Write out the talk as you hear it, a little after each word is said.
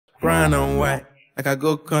brown and white. Like I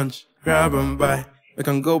go crunch, grab and buy. We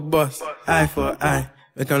can go bust, eye for eye.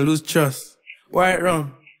 We can lose trust. White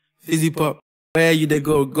rum, fizzy pop. Where you they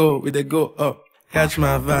go, we they go up. Catch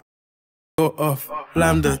my vibe, go off.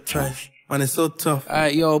 Blam the twice, man it's so tough.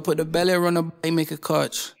 Alright yo, put the belly on the body, make a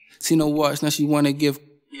catch. See no watch, now she wanna give.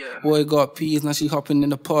 Boy got peas, now she hopping in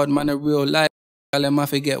the pod. Man a real life, I let my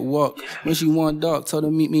forget walk. When she want dark, told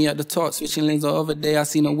her meet me at the top. Switching lanes the other day, I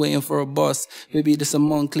seen her waiting for a bus. Baby this a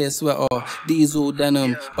Moncler sweater, diesel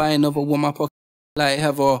denim. Buy another one, my pocket like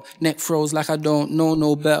heather. Neck froze like I don't know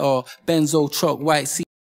no better. Benzo truck, white seat.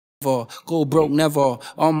 Go broke never.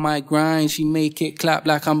 On my grind, she make it clap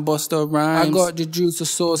like I'm Busta Rhymes. I got the juice, the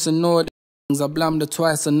sauce and all the things. I blammed her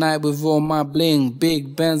twice a night with all my bling.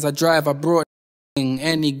 Big Benz I drive, I brought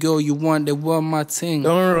any girl you want, they want my ting.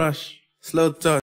 Don't rush, slow touch.